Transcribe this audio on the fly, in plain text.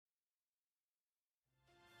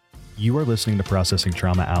You are listening to Processing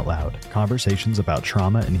Trauma Out Loud, conversations about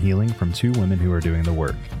trauma and healing from two women who are doing the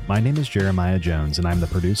work. My name is Jeremiah Jones, and I'm the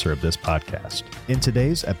producer of this podcast. In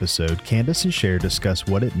today's episode, Candace and Cher discuss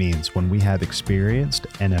what it means when we have experienced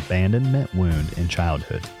an abandonment wound in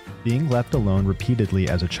childhood. Being left alone repeatedly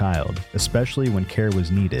as a child, especially when care was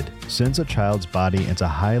needed, sends a child's body into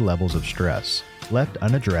high levels of stress. Left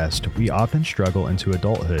unaddressed, we often struggle into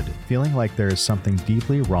adulthood, feeling like there is something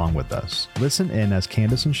deeply wrong with us. Listen in as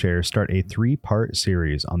Candace and Cher start a 3-part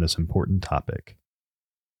series on this important topic.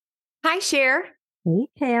 Hi, Cher. Hey,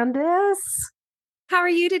 Candace. How are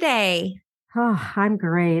you today? Oh, I'm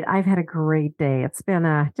great. I've had a great day. It's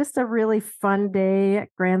been just a really fun day.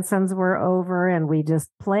 Grandsons were over and we just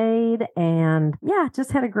played and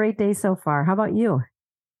just had a great day so far. How about you?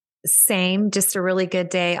 Same, just a really good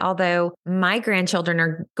day. Although my grandchildren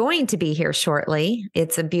are going to be here shortly.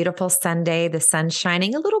 It's a beautiful Sunday. The sun's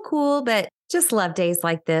shining, a little cool, but just love days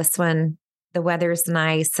like this when the weather's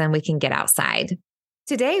nice and we can get outside.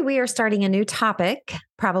 Today, we are starting a new topic,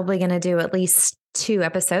 probably going to do at least 2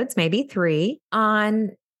 episodes, maybe 3, on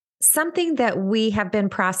something that we have been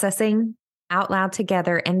processing out loud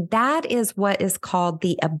together. And that is what is called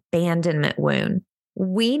the abandonment wound.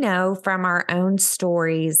 We know from our own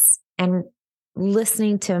stories and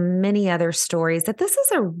listening to many other stories that this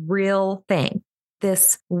is a real thing.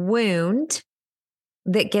 This wound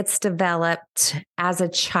that gets developed as a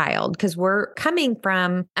child, because we're coming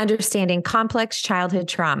from understanding complex childhood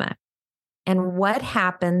trauma and what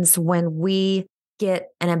happens when we get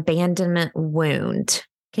an abandonment wound.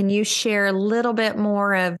 Can you share a little bit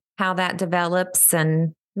more of how that develops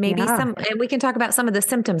and maybe and we can talk about some of the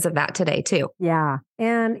symptoms of that today too. Yeah.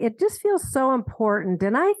 And it just feels so important.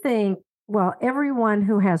 And I think, everyone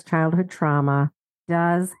who has childhood trauma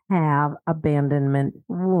does have abandonment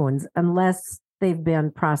wounds unless they've been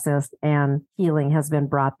processed and healing has been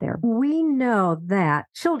brought there. We know that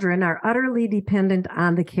children are utterly dependent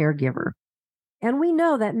on the caregiver. And we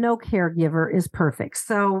know that no caregiver is perfect.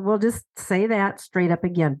 So we'll just say that straight up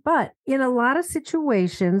again. But in a lot of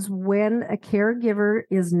situations, when a caregiver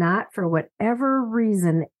is not, for whatever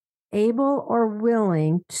reason, able or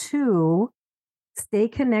willing to stay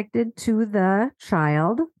connected to the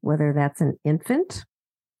child, whether that's an infant,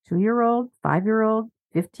 2-year-old, 5-year-old,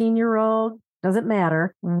 15-year-old, doesn't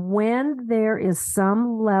matter. When there is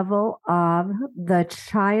some level of the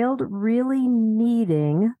child really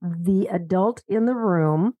needing the adult in the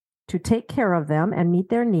room to take care of them and meet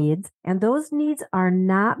their needs, and those needs are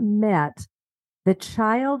not met, the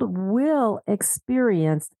child will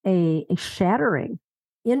experience a shattering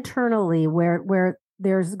internally where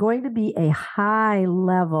there's going to be a high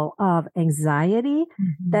level of anxiety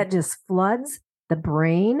that just floods the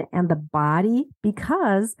brain and the body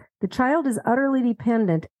because the child is utterly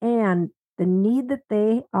dependent and the need that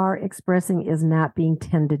they are expressing is not being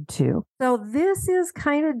tended to. So this is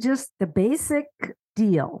kind of just the basic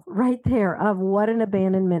deal right there of what an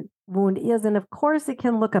abandonment wound is. And of course, it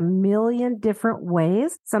can look a million different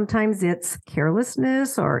ways. Sometimes it's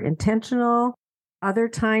carelessness or intentional. Other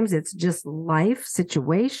times it's just life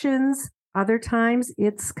situations. Other times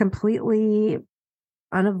it's completely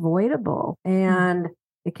unavoidable. And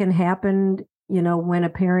it can happen, when a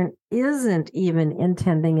parent isn't even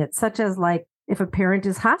intending it, such as like if a parent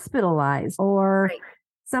is hospitalized or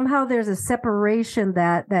somehow there's a separation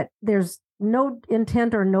that there's no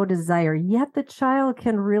intent or no desire, yet the child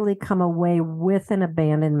can really come away with an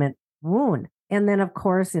abandonment wound. And then, of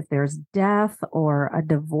course, if there's death or a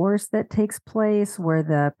divorce that takes place where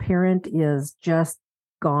the parent is just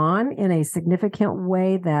gone in a significant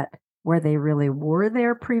way where they really were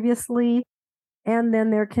there previously. And then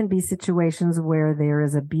there can be situations where there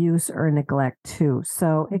is abuse or neglect too.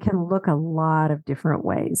 So it can look a lot of different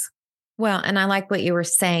ways. Well, and I like what you were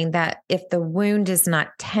saying, that if the wound is not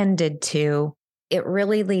tended to, it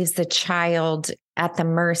really leaves the child at the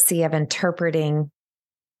mercy of interpreting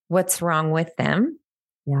what's wrong with them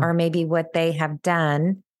or maybe what they have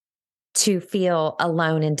done to feel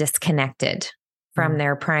alone and disconnected from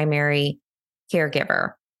their primary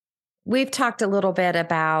caregiver. We've talked a little bit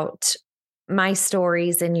about my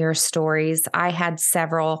stories and your stories. I had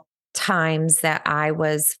several times that I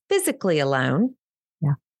was physically alone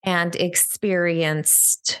and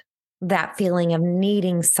experienced that feeling of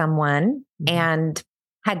needing someone and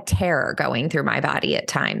had terror going through my body at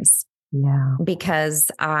times. Because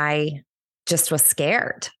I just was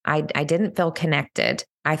scared. I didn't feel connected.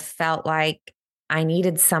 I felt like I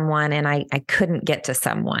needed someone and I couldn't get to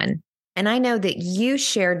someone. And I know that you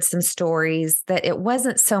shared some stories that it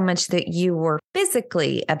wasn't so much that you were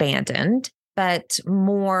physically abandoned, but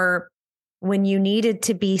more when you needed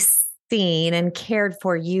to be seen and cared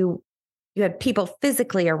for, you you had people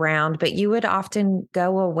physically around, but you would often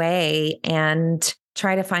go away and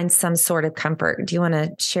try to find some sort of comfort. Do you want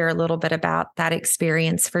to share a little bit about that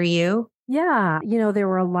experience for you? Yeah. There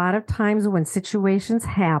were a lot of times when situations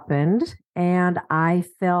happened and I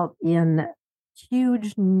felt in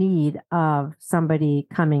huge need of somebody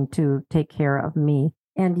coming to take care of me.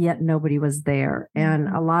 And yet nobody was there. And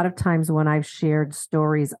a lot of times when I've shared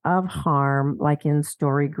stories of harm, like in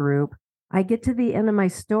story group, I get to the end of my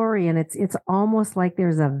story and it's almost like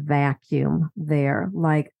there's a vacuum there.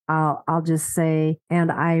 Like I'll just say,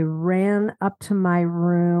 and I ran up to my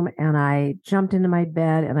room and I jumped into my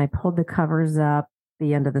bed and I pulled the covers up,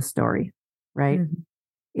 the end of the story, right? Mhm.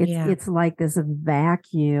 It's like this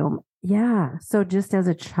vacuum. Yeah. So just as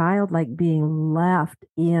a child, like being left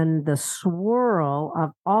in the swirl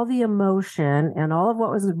of all the emotion and all of what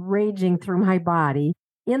was raging through my body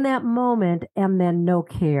in that moment, and then no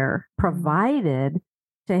care provided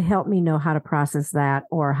to help me know how to process that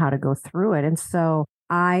or how to go through it. And so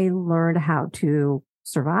I learned how to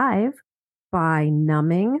survive by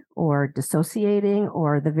numbing or dissociating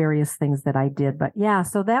or the various things that I did. But yeah,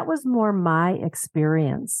 so that was more my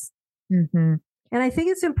experience. Mm-hmm. And I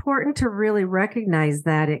think it's important to really recognize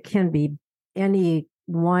that it can be any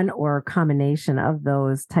one or a combination of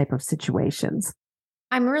those type of situations.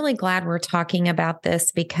 I'm really glad we're talking about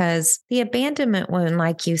this because the abandonment wound,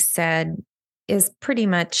 like you said, is pretty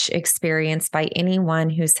much experienced by anyone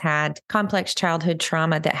who's had complex childhood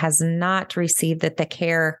trauma that has not received the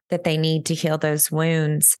care that they need to heal those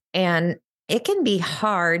wounds. And it can be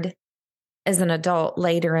hard as an adult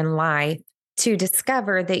later in life to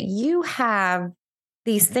discover that you have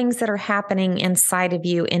these things that are happening inside of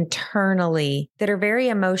you internally that are very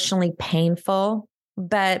emotionally painful,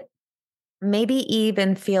 but maybe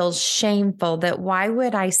even feels shameful that why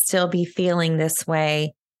would I still be feeling this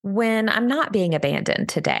way when I'm not being abandoned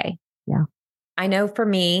today? Yeah. I know for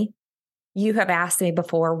me, you have asked me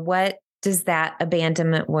before, what does that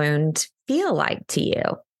abandonment wound feel like to you?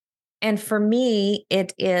 And for me,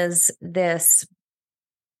 it is this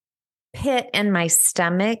pit in my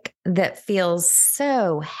stomach that feels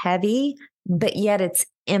so heavy, but yet it's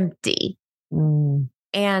empty.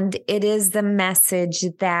 And it is the message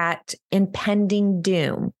that impending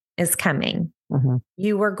doom is coming.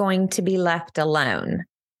 You are going to be left alone.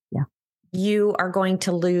 Yeah. You are going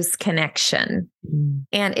to lose connection.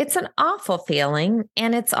 And it's an awful feeling.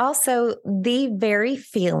 And it's also the very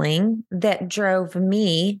feeling that drove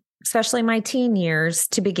me, especially my teen years,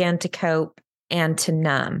 to begin to cope and to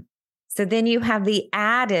numb. So then you have the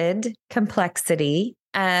added complexity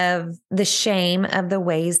of the shame of the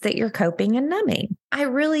ways that you're coping and numbing. I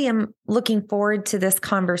really am looking forward to this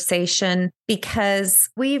conversation because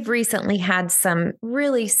we've recently had some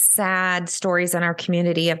really sad stories in our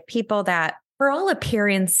community of people that, for all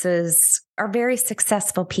appearances, are very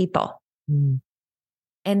successful people.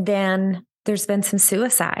 And then there's been some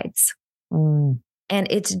suicides. And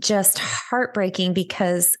it's just heartbreaking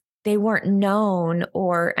because they weren't known,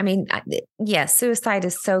 or, yes, suicide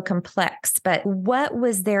is so complex, but what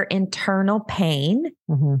was their internal pain?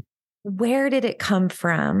 Where did it come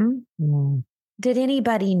from? Did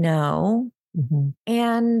anybody know?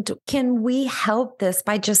 And can we help this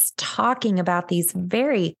by just talking about these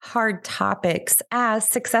very hard topics as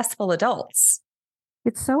successful adults?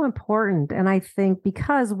 It's so important. And I think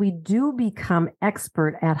because we do become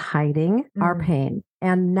expert at hiding our pain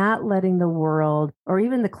and not letting the world or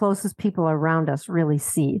even the closest people around us really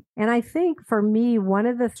see. And I think for me, one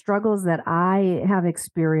of the struggles that I have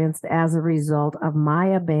experienced as a result of my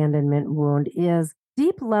abandonment wound is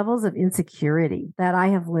deep levels of insecurity that I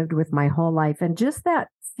have lived with my whole life. And just that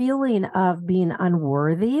feeling of being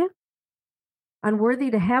unworthy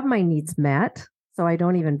to have my needs met, so I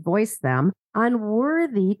don't even voice them,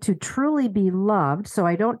 unworthy to truly be loved, so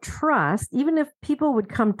I don't trust, even if people would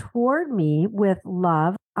come toward me with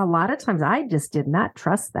love, a lot of times I just did not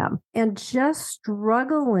trust them. And just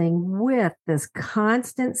struggling with this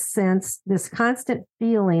constant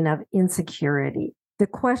feeling of insecurity. The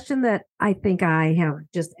question that I think I have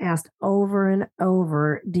just asked over and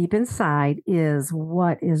over deep inside is,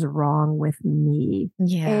 what is wrong with me?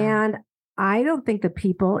 Yeah. And I don't think the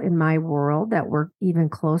people in my world that were even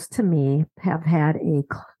close to me have had a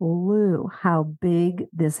clue how big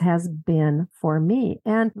this has been for me.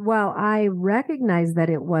 And while I recognize that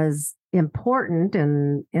it was important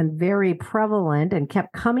and very prevalent and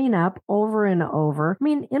kept coming up over and over,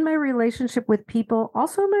 in my relationship with people,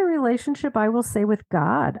 also in my relationship, I will say, with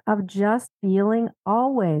God, of just feeling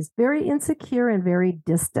always very insecure and very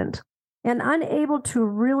distant, and unable to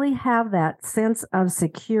really have that sense of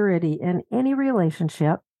security in any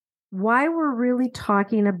relationship, why we're really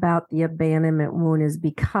talking about the abandonment wound is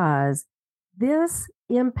because this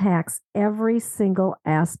impacts every single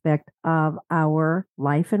aspect of our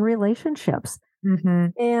life and relationships. Mm-hmm.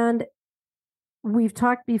 And we've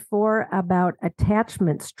talked before about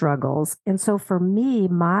attachment struggles. And so for me,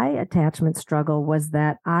 my attachment struggle was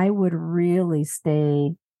that I would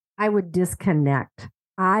I would disconnect.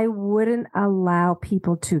 I wouldn't allow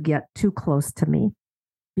people to get too close to me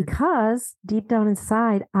because deep down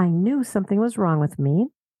inside, I knew something was wrong with me.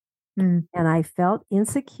 And I felt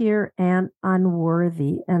insecure and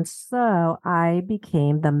unworthy. And so I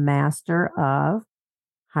became the master of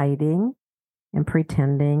hiding and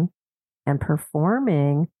pretending and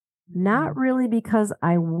performing, not really because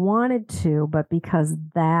I wanted to, but because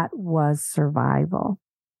that was survival.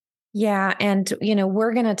 Yeah. And,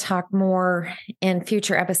 we're going to talk more in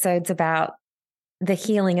future episodes about the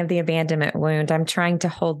healing of the abandonment wound. I'm trying to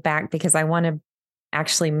hold back because I want to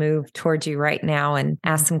actually move towards you right now and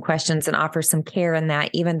ask some questions and offer some care in that,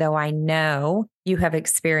 even though I know you have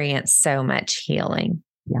experienced so much healing.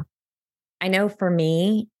 Yeah. I know for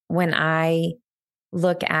me, when I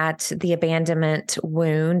look at the abandonment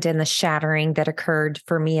wound and the shattering that occurred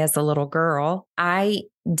for me as a little girl, I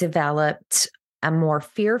developed a more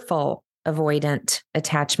fearful, avoidant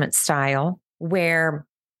attachment style where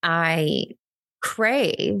I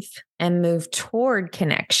crave and move toward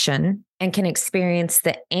connection and can experience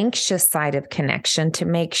the anxious side of connection to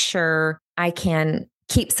make sure I can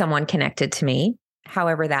keep someone connected to me,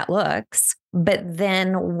 however that looks. But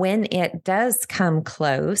then when it does come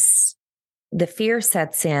close, the fear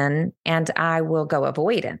sets in and I will go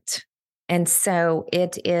avoidant. And so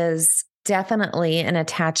it is definitely an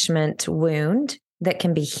attachment wound that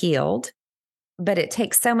can be healed, but it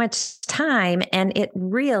takes so much time and it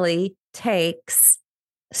really takes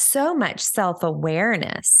so much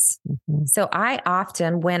self-awareness. Mm-hmm. So I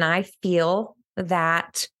often, when I feel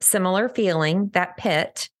that similar feeling, that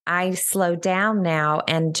pit, I slow down now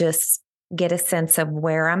and just get a sense of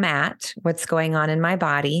where I'm at, what's going on in my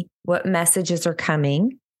body, what messages are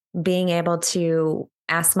coming, being able to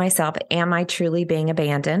ask myself, am I truly being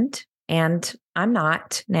abandoned? And I'm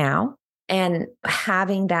not now. And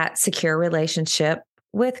having that secure relationship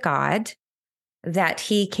with God that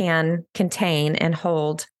He can contain and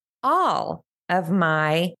hold all of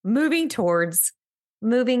my moving towards,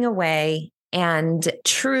 moving away, and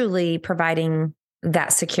truly providing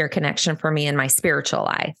that secure connection for me in my spiritual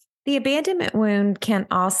life. The abandonment wound can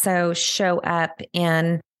also show up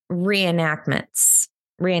in reenactment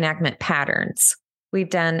patterns. We've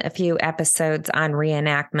done a few episodes on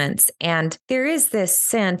reenactments, and there is this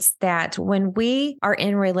sense that when we are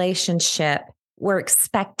in relationship, we're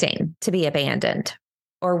expecting to be abandoned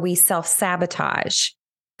or we self-sabotage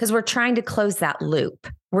because we're trying to close that loop.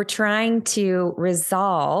 We're trying to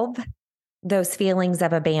resolve those feelings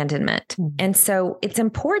of abandonment. Mm-hmm. And so it's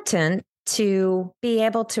important to be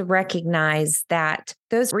able to recognize that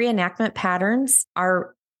those reenactment patterns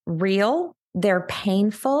are real, they're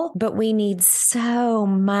painful, but we need so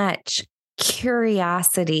much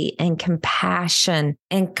curiosity and compassion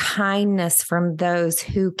and kindness from those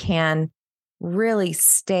who can really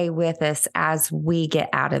stay with us as we get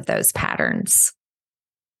out of those patterns.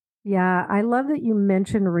 Yeah, I love that you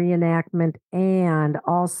mentioned reenactment and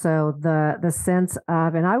also the sense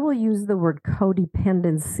of, and I will use the word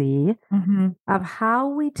codependency, mm-hmm. of how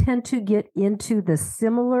we tend to get into the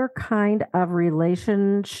similar kind of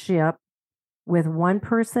relationship with one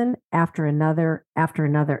person after another.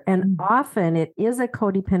 And mm-hmm. often it is a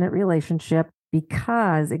codependent relationship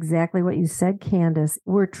because exactly what you said, Candace,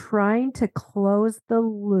 we're trying to close the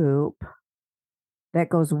loop that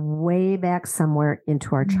goes way back somewhere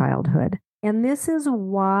into our childhood. And this is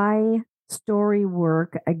why story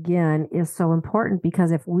work, again, is so important,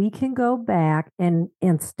 because if we can go back and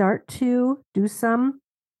start to do some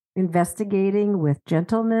investigating with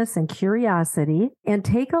gentleness and curiosity and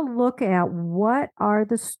take a look at what are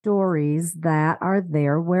the stories that are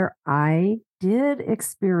there where I did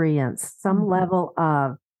experience some mm-hmm. level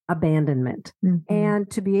of abandonment, mm-hmm.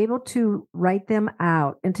 and to be able to write them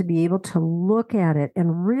out and to be able to look at it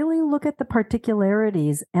and really look at the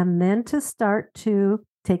particularities, and then to start to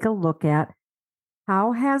take a look at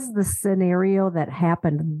how has the scenario that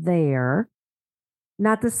happened there,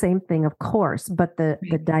 not the same thing, of course, but the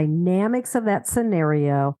dynamics of that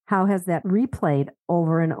scenario, how has that replayed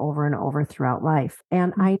over and over and over throughout life?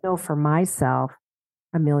 And I know for myself,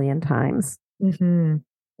 a million times. Mm-hmm.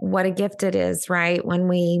 What a gift it is, right? When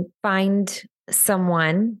we find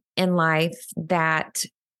someone in life that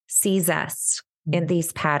sees us in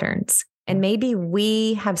these patterns And maybe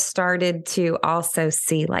we have started to also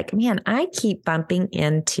see like, man, I keep bumping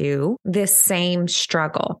into this same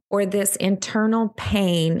struggle, or this internal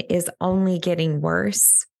pain is only getting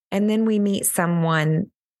worse. And then we meet someone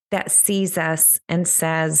that sees us and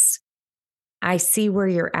says, I see where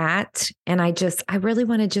you're at. And I really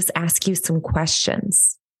want to just ask you some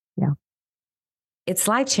questions. Yeah. It's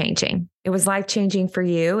life-changing. It was life-changing for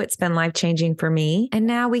you. It's been life-changing for me. And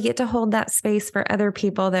now we get to hold that space for other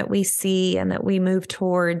people that we see and that we move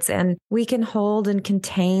towards. And we can hold and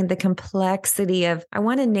contain the complexity of, I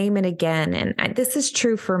want to name it again. And this is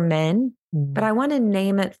true for men, but I want to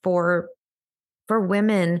name it for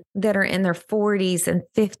women that are in their 40s and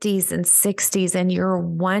 50s and 60s. And you're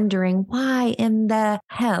wondering, why in the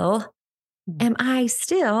hell am I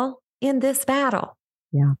still in this battle?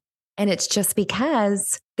 Yeah. And it's just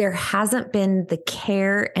because there hasn't been the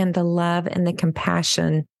care and the love and the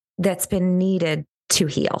compassion that's been needed to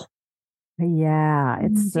heal. Yeah,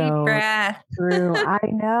 it's so true. I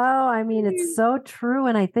know. I mean, it's so true.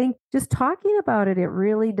 And I think just talking about it, it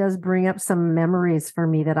really does bring up some memories for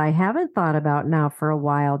me that I haven't thought about now for a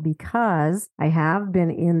while, because I have been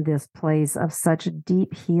in this place of such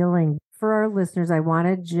deep healing. For our listeners, I want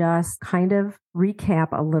to just kind of recap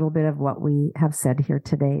a little bit of what we have said here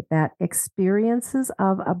today, that experiences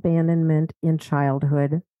of abandonment in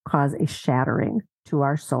childhood cause a shattering to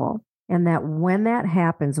our soul. And that when that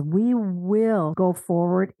happens, we will go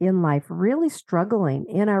forward in life really struggling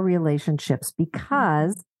in our relationships,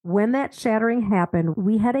 because when that shattering happened,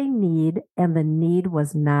 we had a need and the need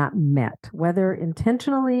was not met, whether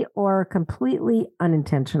intentionally or completely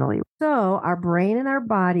unintentionally. So our brain and our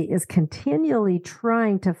body is continually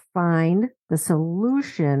trying to find the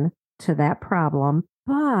solution to that problem.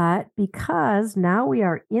 But because now we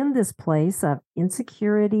are in this place of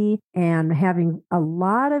insecurity and having a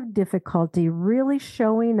lot of difficulty really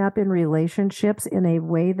showing up in relationships in a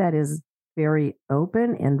way that is very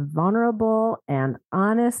open and vulnerable and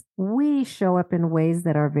honest, we show up in ways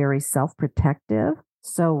that are very self-protective.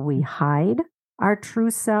 So we hide our true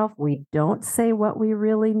self. We don't say what we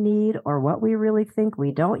really need or what we really think.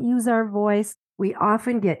 We don't use our voice. We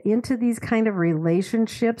often get into these kind of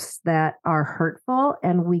relationships that are hurtful,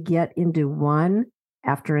 and we get into one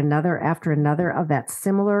after another of that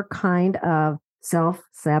similar kind of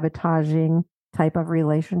self-sabotaging type of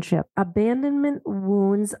relationship. Abandonment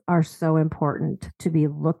wounds are so important to be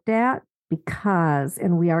looked at because,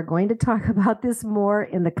 and we are going to talk about this more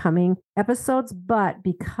in the coming episodes, but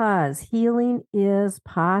because healing is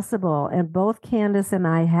possible, and both Candace and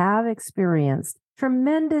I have experienced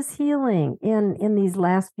tremendous healing in these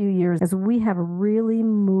last few years as we have really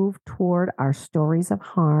moved toward our stories of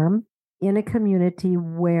harm in a community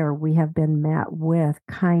where we have been met with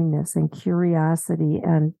kindness and curiosity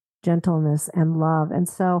and gentleness and love. And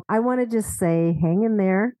so I want to just say, hang in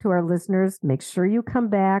there to our listeners. Make sure you come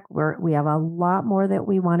back. We have a lot more that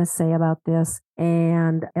we want to say about this.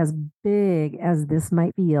 And as big as this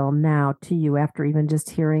might feel now to you after even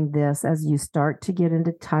just hearing this, as you start to get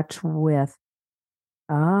into touch with,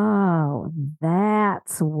 oh,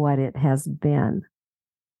 that's what it has been.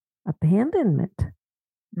 Abandonment.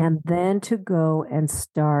 And then to go and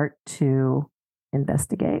start to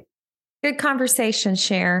investigate. Good conversation,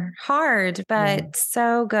 Cher. Hard, but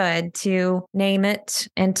so good to name it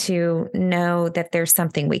and to know that there's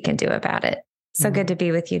something we can do about it. So good to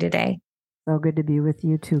be with you today. So good to be with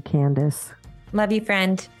you too, Candace. Love you,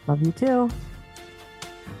 friend. Love you too.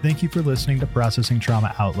 Thank you for listening to Processing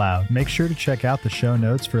Trauma Out Loud. Make sure to check out the show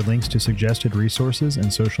notes for links to suggested resources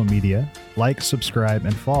and social media. Like, subscribe,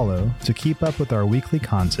 and follow to keep up with our weekly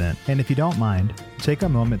content. And if you don't mind, take a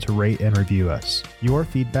moment to rate and review us. Your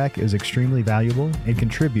feedback is extremely valuable and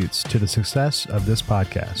contributes to the success of this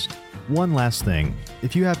podcast. One last thing,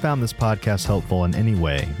 if you have found this podcast helpful in any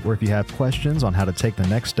way, or if you have questions on how to take the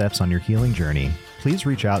next steps on your healing journey, please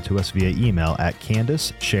reach out to us via email at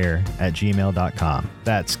candacesher@gmail.com.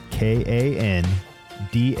 That's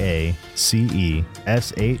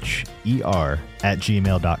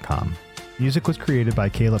KANDACESHER@gmail.com. Music was created by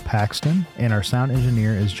Caleb Paxton, and our sound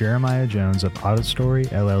engineer is Jeremiah Jones of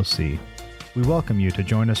Auditory LLC. We welcome you to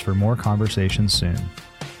join us for more conversations soon.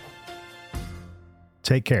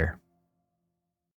 Take care.